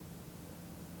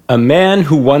A man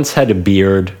who once had a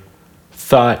beard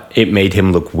thought it made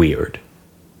him look weird.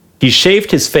 He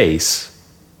shaved his face.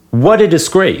 What a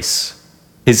disgrace!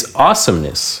 His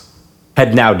awesomeness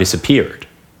had now disappeared.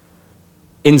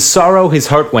 In sorrow, his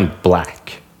heart went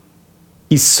black.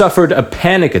 He suffered a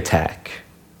panic attack.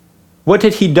 What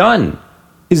had he done?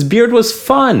 His beard was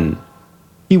fun.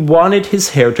 He wanted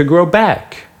his hair to grow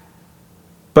back.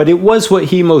 But it was what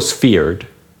he most feared.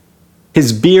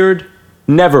 His beard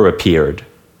never appeared.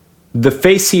 The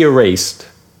face he erased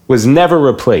was never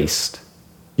replaced.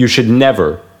 You should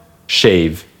never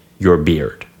shave your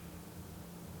beard.